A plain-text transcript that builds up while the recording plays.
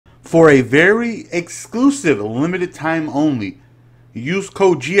For a very exclusive, limited time only, use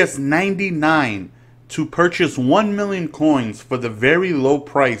code GS99 to purchase 1 million coins for the very low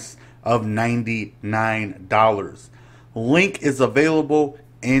price of $99. Link is available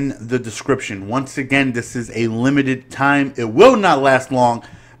in the description. Once again, this is a limited time. It will not last long.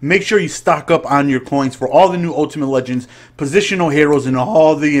 Make sure you stock up on your coins for all the new Ultimate Legends, positional heroes, and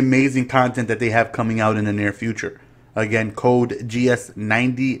all the amazing content that they have coming out in the near future. Again, code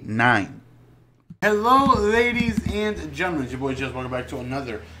GS99. Hello, ladies and gentlemen. It's your boy Jess. Welcome back to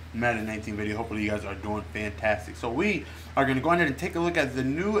another Madden 19 video. Hopefully you guys are doing fantastic. So we are going to go ahead and take a look at the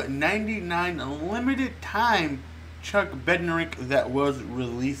new 99 limited time Chuck Bednarik that was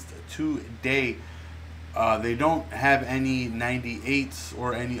released today. They don't have any 98s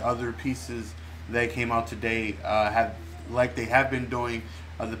or any other pieces that came out today. Like they have been doing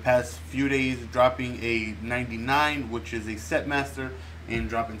the past few days, dropping a 99, which is a set master, and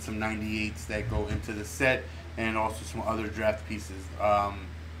dropping some 98s that go into the set, and also some other draft pieces. The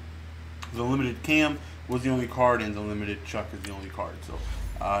limited Cam was the only card, and the limited Chuck is the only card. So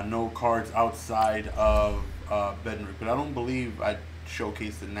no cards outside of Bednarik. But I don't believe I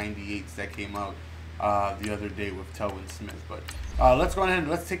showcased the 98s that came out the other day with Telvin Smith. But let's go ahead and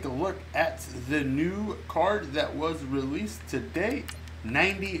let's take a look at the new card that was released today.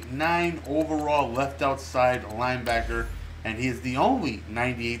 99 overall left outside linebacker, and he is the only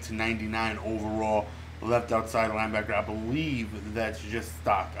 98 to 99 overall left outside linebacker. I believe that's just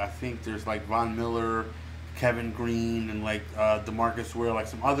stock. I think there's like Von Miller, Kevin Green, and like DeMarcus Ware, like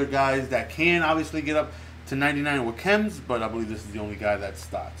some other guys that can obviously get up to 99 with chems, but I believe this is the only guy that's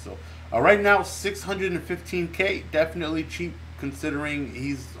stock. So right now, 615K, definitely cheap considering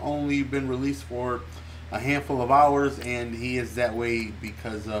he's only been released for a handful of hours, and he is that way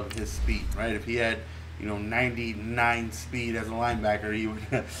because of his speed, right? If he had, 99 speed as a linebacker, he would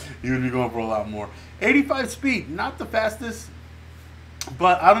be going for a lot more. 85 speed, not the fastest,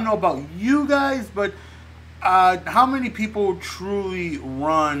 but I don't know about you guys, but how many people truly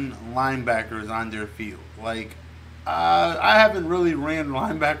run linebackers on their field? Like, I haven't really ran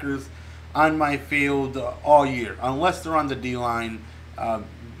linebackers on my field all year, unless they're on the D-line,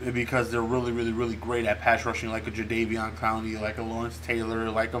 because they're really great at pass rushing, like a Jadeveon Clowney, like a Lawrence Taylor,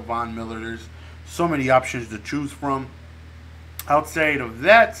 like a Von Miller. There's so many options to choose from. Outside of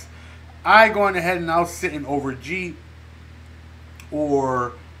that, I go on ahead and I'll sit in over G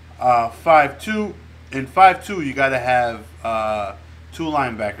or 5-2. In 5-2, you got to have two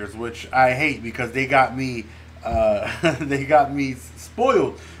linebackers, which I hate because they got me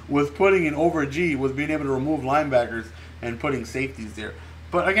spoiled with putting in over G, with being able to remove linebackers and putting safeties there.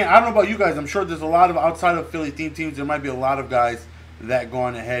 But again, I don't know about you guys. I'm sure there's a lot of, outside of Philly theme teams, there might be a lot of guys that go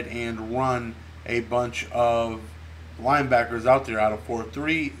on ahead and run a bunch of linebackers out there out of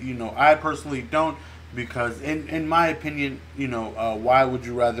 4-3. I personally don't, because in my opinion, why would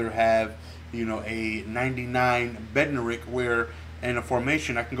you rather have, a 99 Bednarik where in a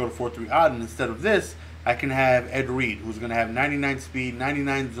formation I can go to 4-3 odd, and instead of this, I can have Ed Reed, who's going to have 99 speed,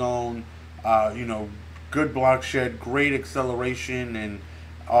 99 zone, good block shed, great acceleration, and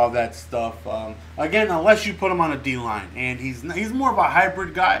all that stuff. Again, unless you put him on a D-line, and he's more of a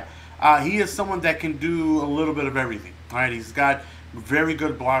hybrid guy. He is someone that can do a little bit of everything. All right, he's got very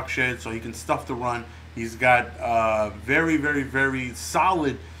good block shed, so he can stuff the run. He's got very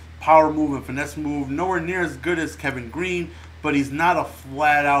solid power move and finesse move. Nowhere near as good as Kevin Green, but he's not a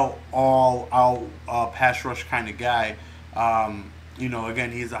flat-out, all-out pass rush kind of guy.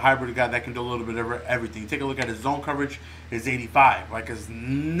 Again, he's a hybrid guy that can do a little bit of everything. Take a look at his zone coverage. Is 85. Like, it's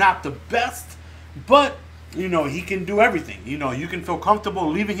not the best, but he can do everything. You can feel comfortable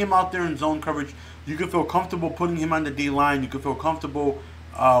leaving him out there in zone coverage. You can feel comfortable putting him on the D-line. You can feel comfortable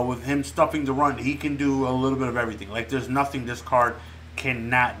with him stuffing the run. He can do a little bit of everything. Like, there's nothing this card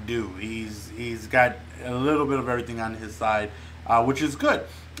cannot do. He's got a little bit of everything on his side, which is good.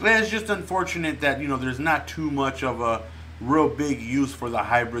 It's just unfortunate that, there's not too much of a real big use for the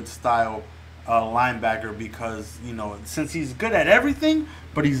hybrid style linebacker, because since he's good at everything,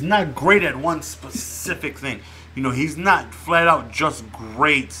 but he's not great at one specific thing. He's not flat out just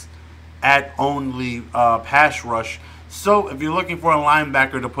great at only pass rush. So if you're looking for a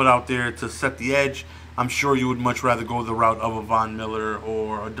linebacker to put out there to set the edge, I'm sure you would much rather go the route of a Von Miller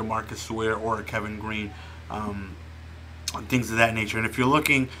or a DeMarcus Ware or a Kevin Green, things of that nature. And if you're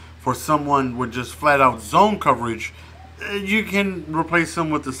looking for someone with just flat out zone coverage, you can replace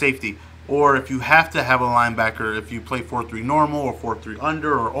him with the safety. Or if you have to have a linebacker, if you play 4-3 normal or 4-3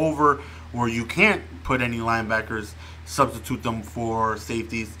 under or over, where you can't put any linebackers, substitute them for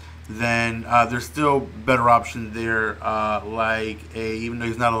safeties, then there's still better options there, even though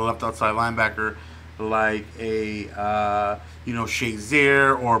he's not a left outside linebacker, like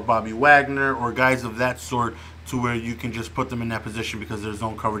Shazier or Bobby Wagner or guys of that sort, to where you can just put them in that position because their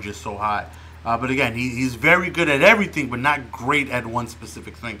zone coverage is so high. But again, he's very good at everything, but not great at one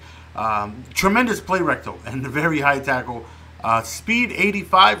specific thing. Tremendous play recto and very high tackle. Speed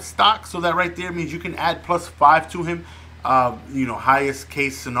 85 stock, so that right there means you can add +5 to him. Highest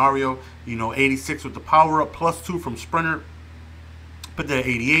case scenario, 86 with the power up, +2 from Sprinter, put that at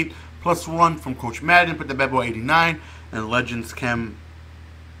 88, +1 from Coach Madden, put that bad boy at 89, and Legends Chem,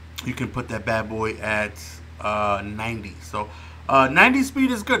 you can put that bad boy at 90. So 90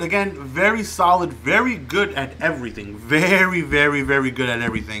 speed is good. Again, very solid, very good at everything. Very, very, very good at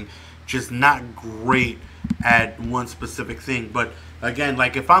everything. Just not great at one specific thing. But again,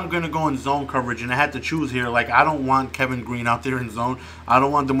 like if I'm going to go in zone coverage and I had to choose here, like I don't want Kevin Green out there in zone. I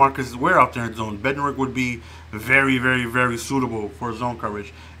don't want DeMarcus Ware out there in zone. Bednarik would be very, very, very suitable for zone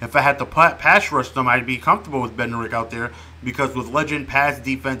coverage. If I had to pass rush them, I'd be comfortable with Bednarik out there because with Legend pass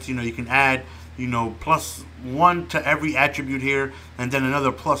defense, you can add +1 to every attribute here, and then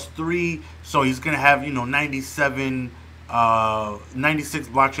another +3. So he's going to have, 96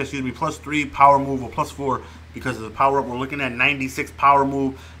 block chest, +3 power move, or +4 because of the power up. We're looking at 96 power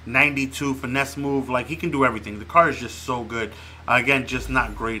move, 92 finesse move. Like, he can do everything. The card is just so good. Again, just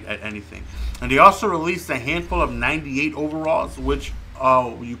not great at anything. And they also released a handful of 98 overalls, which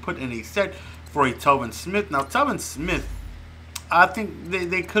you put in a set for a Telvin Smith. Now, Telvin Smith, I think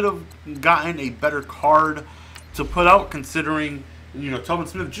they could have gotten a better card to put out, considering, Telvin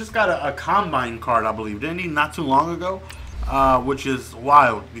Smith just got a combine card, I believe, didn't he, not too long ago? Which is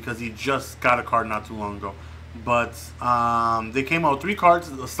wild because he just got a card not too long ago. But they came out with 3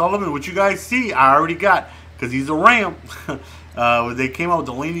 cards. Sullivan, which you guys see, I already got because he's a Ram. They came out with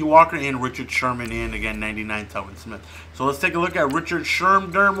Delaney Walker and Richard Sherman, and again 99 Telvin Smith. So let's take a look at Richard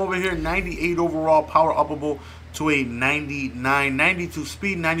Sherman over here. 98 overall, power upable to a 99, 92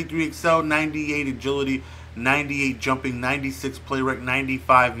 speed, 93 excel, 98 agility, 98 jumping, 96 play rec,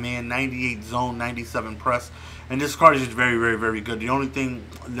 95 man, 98 zone, 97 press. And this card is just very, very, very good. The only thing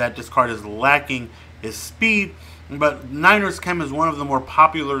that this card is lacking is speed. But Niners Chem is one of the more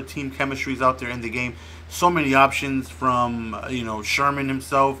popular team chemistries out there in the game. So many options from, Sherman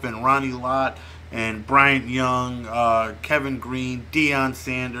himself and Ronnie Lott and Bryant Young, Kevin Green, Deion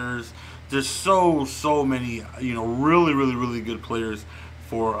Sanders. There's so many, really, really, really good players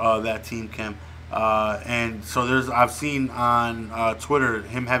for that team chem. And so I've seen on Twitter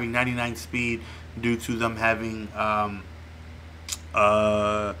him having 99 speed due to them having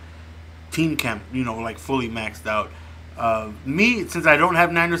team chem, like fully maxed out. Me, since I don't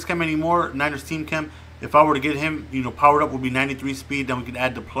have Niners chem anymore, Niners team chem, if I were to get him, powered up, would be 93 speed. Then we could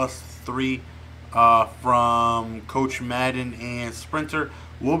add the +3 from Coach Madden and Sprinter.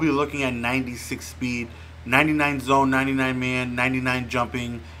 We'll be looking at 96 speed, 99 zone, 99 man, 99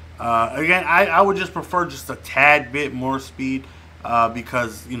 jumping. Again, I would just prefer just a tad bit more speed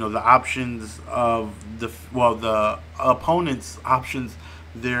because, the options of the opponent's options,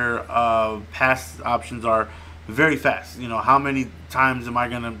 their pass options are very fast. How many times am I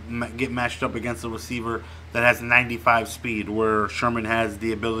going to get matched up against a receiver that has 95 speed where Sherman has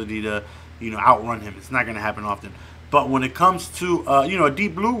the ability to, outrun him? It's not going to happen often. But when it comes to, a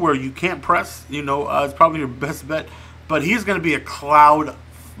deep blue where you can't press, it's probably your best bet. But he's going to be a cloud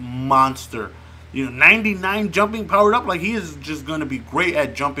monster. 99 jumping powered up. Like, he is just going to be great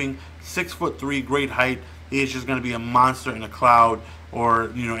at jumping. 6'3", great height. He is just going to be a monster in a cloud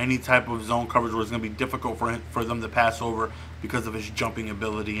or, any type of zone coverage where it's going to be difficult for them to pass over because of his jumping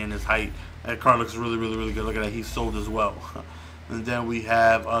ability and his height. That card looks really, really, really good. Look at that. He's sold as well. And then we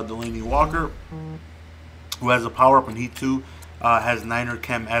have Delaney Walker, who has a power up, and he too has Niner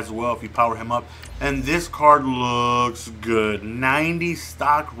Chem as well if you power him up. And this card looks good. 90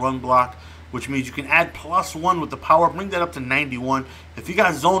 stock run block, which means you can add +1 with the power, bring that up to 91. If you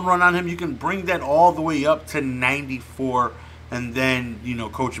got zone run on him, you can bring that all the way up to 94. And then,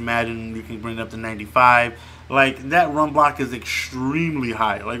 Coach Madden, you can bring it up to 95. Like, that run block is extremely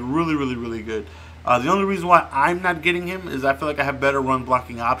high. Like, really, really, really good. The only reason why I'm not getting him is I feel like I have better run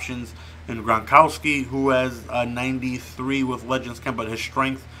blocking options in Gronkowski, who has 93 with Legends Camp, but his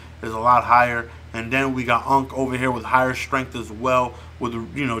strength is a lot higher. And then we got Unk over here with higher strength as well,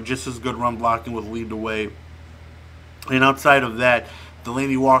 with just as good run blocking with lead the way. And outside of that,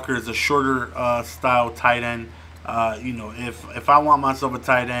 Delaney Walker is a shorter style tight end. If I want myself a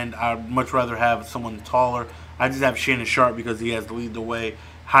tight end, I'd much rather have someone taller. I just have Shannon Sharp because he has to lead the way.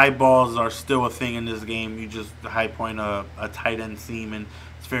 High balls are still a thing in this game. You just high point a tight end seam, and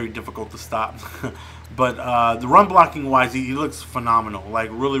it's very difficult to stop. But the run blocking wise, he looks phenomenal.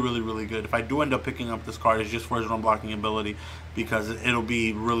 Like really, really, really good. If I do end up picking up this card, it's just for his run blocking ability because it'll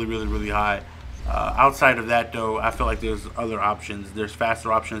be really, really, really high. Outside of that, though, I feel like there's other options. There's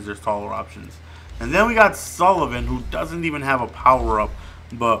faster options. There's taller options. And then we got Sullivan, who doesn't even have a power up,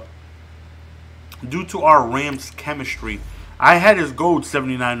 but due to our Rams chemistry, I had his gold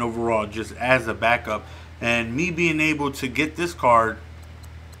 79 overall just as a backup, and me being able to get this card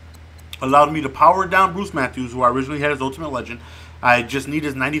allowed me to power down Bruce Matthews, who I originally had as Ultimate Legend. I just need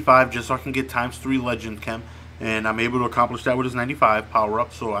his 95 just so I can get ×3 Legend Chem, and I'm able to accomplish that with his 95 power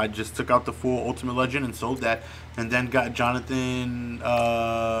up. So I just took out the full Ultimate Legend and sold that, and then got John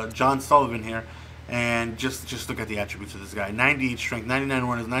Sullivan here. And just look at the attributes of this guy: 98 strength, 99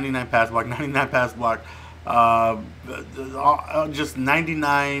 runners, 99 pass block, 99 pass block, just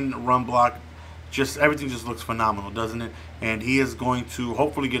 99 run block. Just everything just looks phenomenal, doesn't it? And he is going to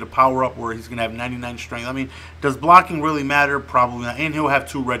hopefully get a power up where he's going to have 99 strength. I mean, does blocking really matter? Probably not. And he'll have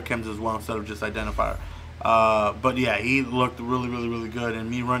 2 red chems as well instead of just identifier. But yeah, he looked really, really, really good.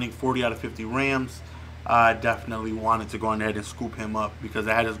 And me running 40 out of 50 Rams, I definitely wanted to go ahead and scoop him up because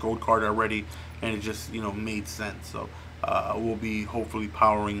I had his gold card already, and it just made sense. So we'll be hopefully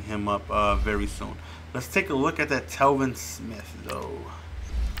powering him up very soon. Let's take a look at that Telvin Smith though.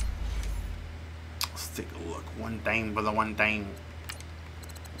 Let's take a look. One time for the one time.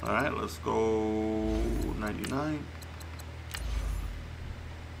 All right, let's go 99.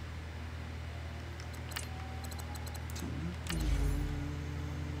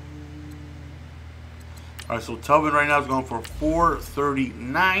 All right, so Telvin right now is going for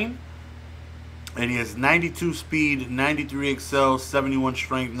 439. And he has 92 speed, 93 excel, 71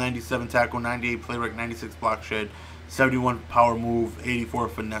 strength, 97 tackle, 98 play rec, 96 block shed, 71 power move, 84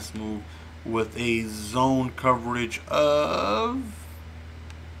 finesse move, with a zone coverage of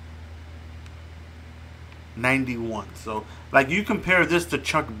 91. So, like, you compare this to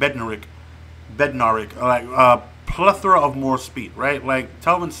Chuck Bednarik, like a plethora of more speed, right? Like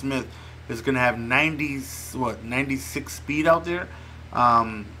Telvin Smith is going to have 96 speed out there.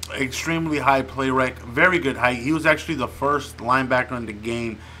 Extremely high play rec, very good height. He was actually the first linebacker in the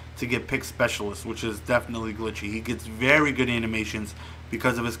game to get pick specialist, which is definitely glitchy. He gets very good animations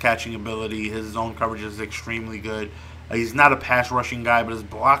because of his catching ability. His zone coverage is extremely good. He's not a pass rushing guy, but his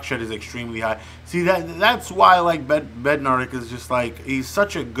block shed is extremely high. See, that's why I like Bednarik. Is just like, he's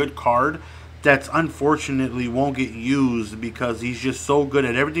such a good card that's unfortunately won't get used because he's just so good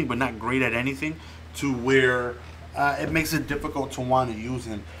at everything but not great at anything, to where it makes it difficult to want to use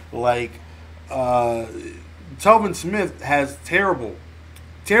him. Like, Telvin Smith has terrible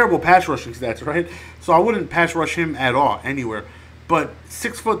pass rushing stats, right? So I wouldn't pass rush him at all, anywhere. But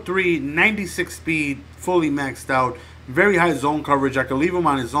 6'3", 96 speed, fully maxed out, very high zone coverage. I could leave him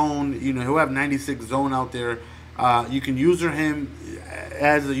on his own. He'll have 96 zone out there. You can user him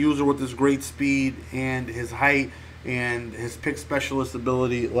as a user with his great speed and his height and his pick specialist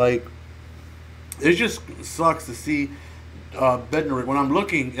ability. Like, it just sucks to see Bednarik when I'm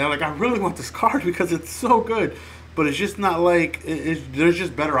looking. Like, I really want this card because it's so good, but it's just not like there's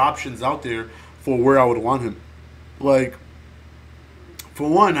just better options out there for where I would want him. Like, for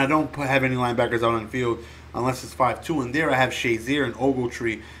one, I don't have any linebackers out on the field unless it's 5'2", and there I have Shazier and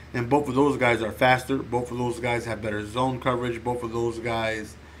Ogletree, and both of those guys are faster. Both of those guys have better zone coverage. Both of those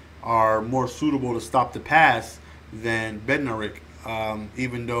guys are more suitable to stop the pass than Bednarik.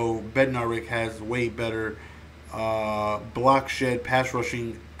 Even though Bednarik has way better block shed, pass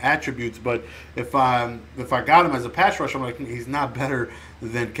rushing attributes, but if I got him as a pass rusher, I'm like, he's not better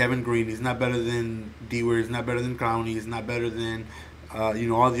than Kevin Green, he's not better than Dewar, he's not better than Clowney, he's not better than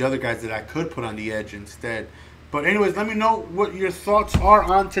all the other guys that I could put on the edge instead. But anyways, let me know what your thoughts are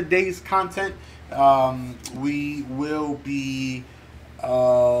on today's content. We will be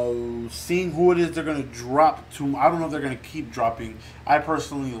seeing who it is they're going to drop to. I don't know if they're going to keep dropping. I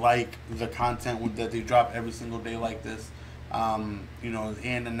personally like the content that they drop every single day like this. And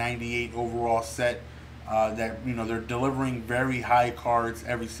the 98 overall set that they're delivering very high cards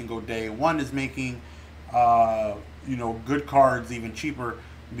every single day. One is making good cards even cheaper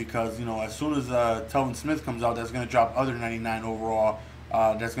because as soon as Telvin Smith comes out, that's going to drop other 99 overall.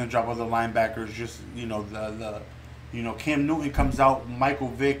 That's going to drop other linebackers. Just Cam Newton comes out, Michael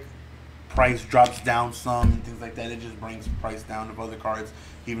Vick price drops down some and things like that. It just brings price down of other cards,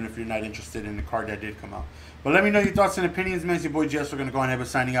 even if you're not interested in the card that did come out. But let me know your thoughts and opinions, man. It's your boy Jess. We're going to go ahead and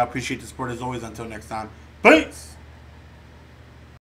signing out. Appreciate the support as always. Until next time. Peace!